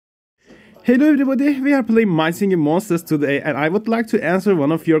Hello everybody, we are playing My Singing Monsters today and I would like to answer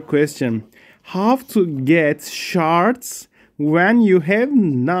one of your questions. How to get shards when you have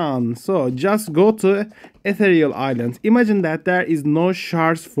none? So just go to Ethereal Island. Imagine that there is no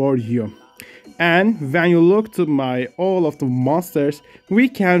shards for you. And when you look to my all of the monsters, we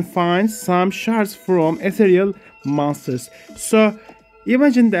can find some shards from Ethereal monsters. So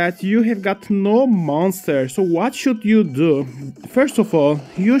imagine that you have got no monster. So what should you do? First of all,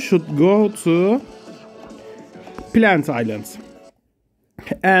 you should go to Plant Island.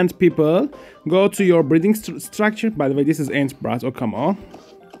 And people, go to your breeding structure. By the way, this is ant brat. Oh, come on.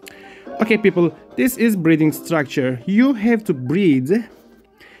 Okay, people, this is breeding structure. You have to breed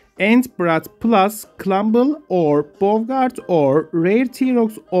ant brat plus clumble or bovgard or rare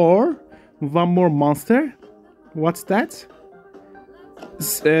T-Rex or one more monster. What's that?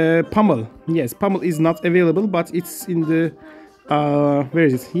 Pummel. Yes, Pummel is not available, but it's in the where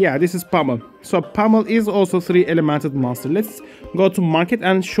is it? Yeah, this is Pummel. So Pummel is also 3-elemented monster. Let's go to market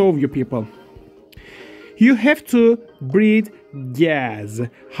and show you people. You have to breed gas.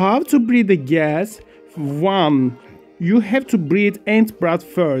 How to breed the gas? One, you have to breed ant brat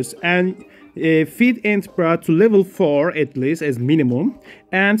first and feed ant brat to level 4 at least as minimum,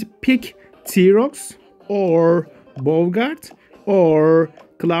 and pick T-Rex or bovgard or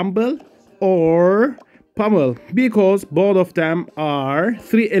clumble or pummel, because both of them are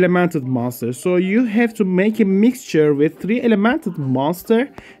 3-elemented monsters. So you have to make a mixture with 3-elemented monster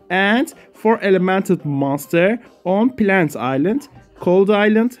and 4-elemented monster on Plant Island, Cold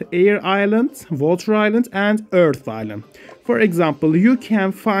Island, Air Island, Water Island, and Earth Island. For example, you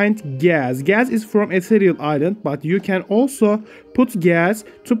can find gas. Gas is from Ethereal Island, but you can also put gas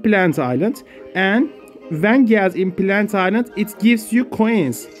to Plant Island, and when gas in Plant Island, it gives you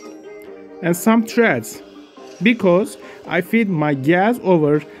coins and some threads. Because I feed my gas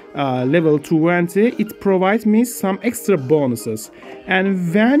over level 20, it provides me some extra bonuses.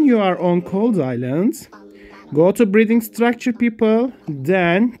 And when you are on Cold Island, go to breeding structure people,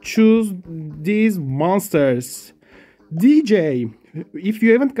 then choose these monsters. DJ. If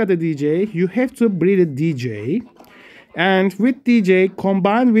you haven't got a DJ, you have to breed a DJ. And with DJ,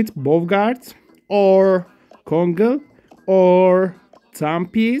 combine with bovgard or congle or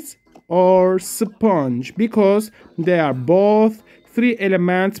tampies or sponge, because they are both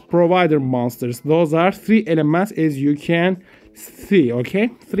 3-element provider monsters. Those are 3 elements as you can see. Okay,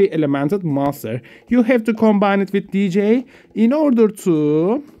 3-elemented monster. You have to combine it with DJ in order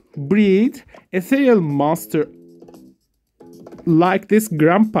to breed ethereal monster like this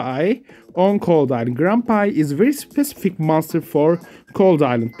Grandpa on Cold Island. Grandpa is very specific monster for Cold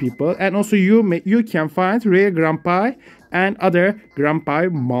Island people, and also you can find rare Grandpa and other Grandpa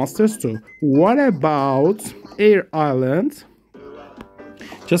monsters too. What about Air Island?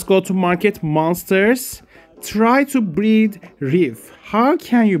 Just go to market monsters. Try to breed reef. How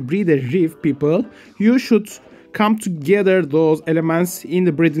can you breed a reef, people? You should come together those elements in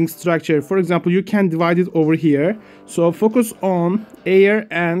the breeding structure. For example, you can divide it over here. So focus on air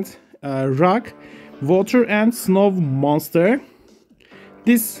and rock, water and snow monster.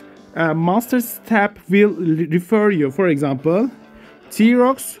 This monster step will refer you, for example,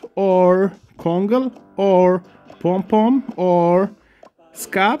 T-Rex or congle or pom-pom or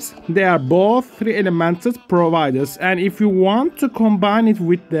scabs. They are both 3-elemented providers, and if you want to combine it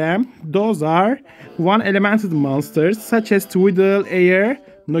with them, those are 1-elemented monsters such as Twiddle air,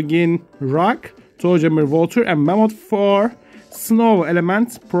 Noggin rock, Tojamir water, and Mammoth for snow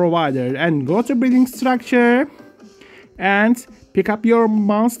element provider. And go to breeding structure and pick up your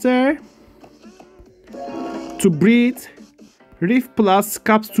monster to breed reef plus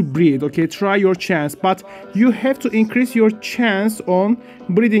scabs to breed. Okay, try your chance, but you have to increase your chance on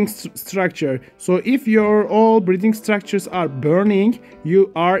breeding structure. So if your all breeding structures are burning, you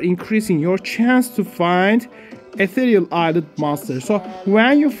are increasing your chance to find ethereal island monster. So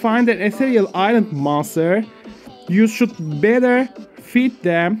when you find an ethereal island monster, you should better feed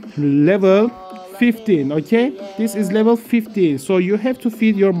them level 15. Okay, this is level 15, so you have to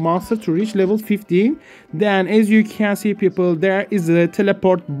feed your monster to reach level 15. Then as you can see people, there is a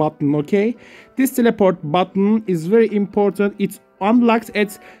teleport button. Okay, this teleport button is very important. It's unlocked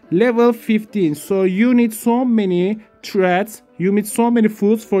at level 15, so you need so many threads, you need so many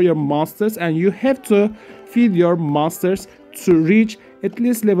foods for your monsters, and you have to feed your monsters to reach at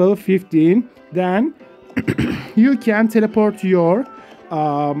least level 15. Then you can teleport your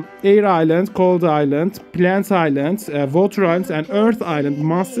Air Island, Cold Island, Plant Island, Water Island, and Earth Island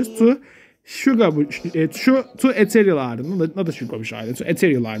monsters to Ethereal Island, not the Sugarbush Island, to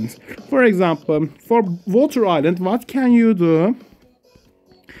Ethereal Island. For example, for Water Island, what can you do?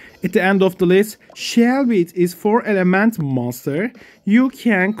 At the end of the list, Shellbit is 4-element monster. You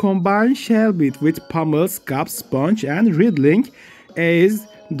can combine Shellbit with Pummel, Scab, Sponge, and Riddling, as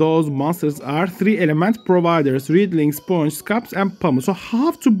those monsters are 3-element providers: Riddling, Sponge, Scabs, and Pummel. So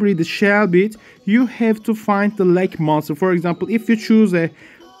how to breed the Shellbit? You have to find the lake monster. For example, if you choose a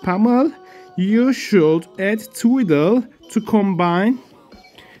Pummel, you should add Twiddle to combine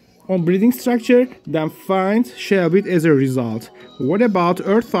on breeding structure, then find Shellbit as a result. What about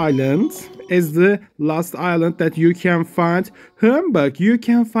Earth Island as the last island that you can find? Humbug. You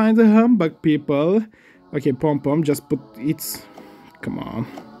can find the Humbug, people. Okay, Pom Pom, just put it. Come on.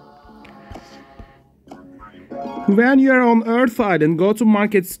 When you're on Earth Island, go to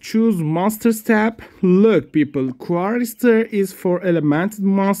Markets, choose Monsters tab. Look, people, Quarrister is 4-elemented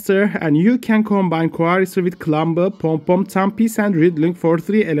monster, and you can combine Quarrister with Clumble, Pom Pom, Tampis, and Riddling for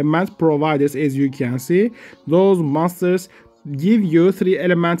 3-element providers. As you can see, those monsters give you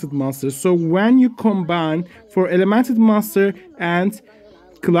 3-elemented monsters. So when you combine 4-elemented monster and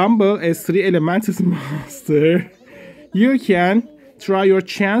Clumble as 3-elemented monster, you can try your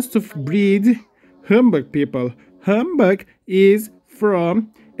chance to breed Humbug, people. Humbug is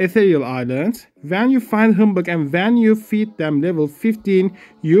from Ethereal Island. When you find Humbug and when you feed them level 15,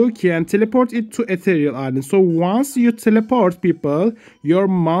 you can teleport it to Ethereal Island. So once you teleport, people, your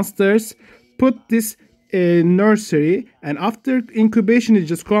monsters put this nursery, and after incubation is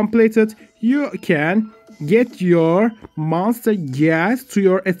just completed, you can get your monster gas to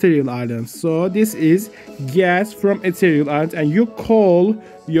your Ethereal Island. So this is gas from Ethereal Island, and you call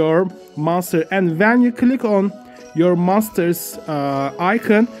your monster, and when you click on your monster's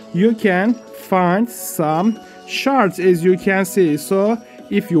icon, you can find some shards, as you can see. So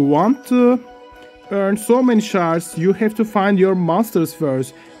if you want to earn so many shards, you have to find your monsters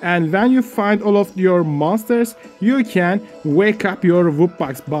first, and when you find all of your monsters, you can wake up your whoop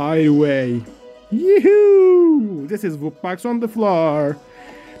box. By the way, yoo-hoo! This is whoop box on the floor,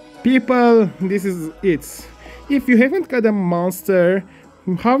 people. This is it. If you haven't got a monster,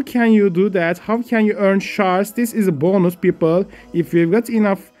 how can you do that? How can you earn shards? This is a bonus, people. If you've got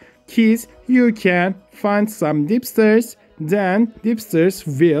enough keys, you can find some dipsters, then dipsters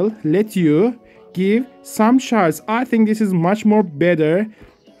will let you give some shards. I think this is much more better,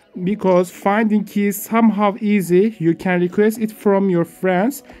 because finding keys somehow easy. You can request it from your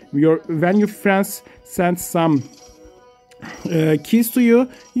friends. When your friends send some keys to you,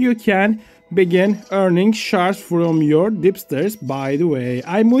 you can begin earning shards from your dipsters. By the way,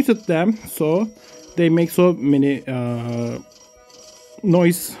 I muted them, so they make so many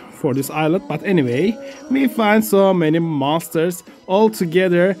noise for this island. But anyway, we find so many monsters all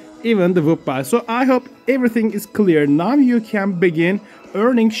together, even the Whoopa. So I hope everything is clear. Now you can begin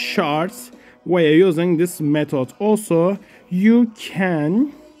earning shards while using this method. Also, you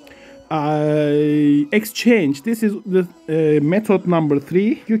can exchange. This is the method number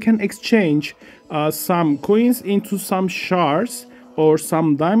 3. You can exchange some coins into some shards, or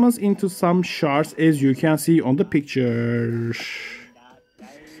some diamonds into some shards, as you can see on the picture.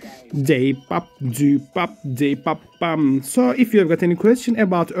 Day pop, do pop, day pop, bam. So if you've got any question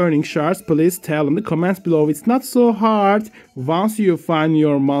about earning shards, please tell in the comments below. It's not so hard. Once you find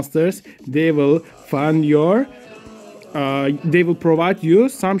your monsters, they will find your they will provide you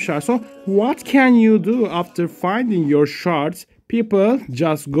some shards. So what can you do after finding your shards? People,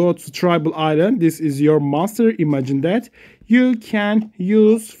 just go to Tribal Island. This is your monster. Imagine that. You can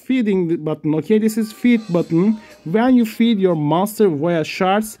use feeding button. Okay, this is feed button. When you feed your monster via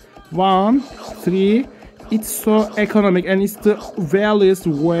shards, 1, 3, it's so economic, and it's the valid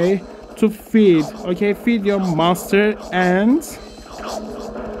way to feed. Okay, feed your monster and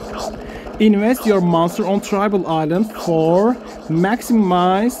invest your monster on Tribal Island for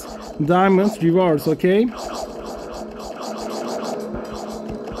maximize diamond rewards. Okay,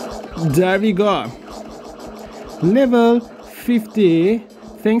 there we go. Level 50,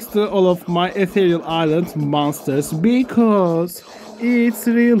 thanks to all of my Ethereal Island monsters, because it's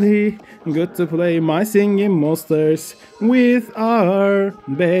really good to play my singing monsters with our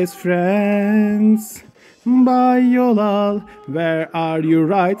best friends. Bye, Yolal, where are you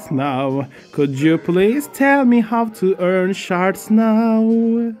right now? Could you please tell me how to earn shards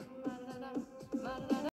now?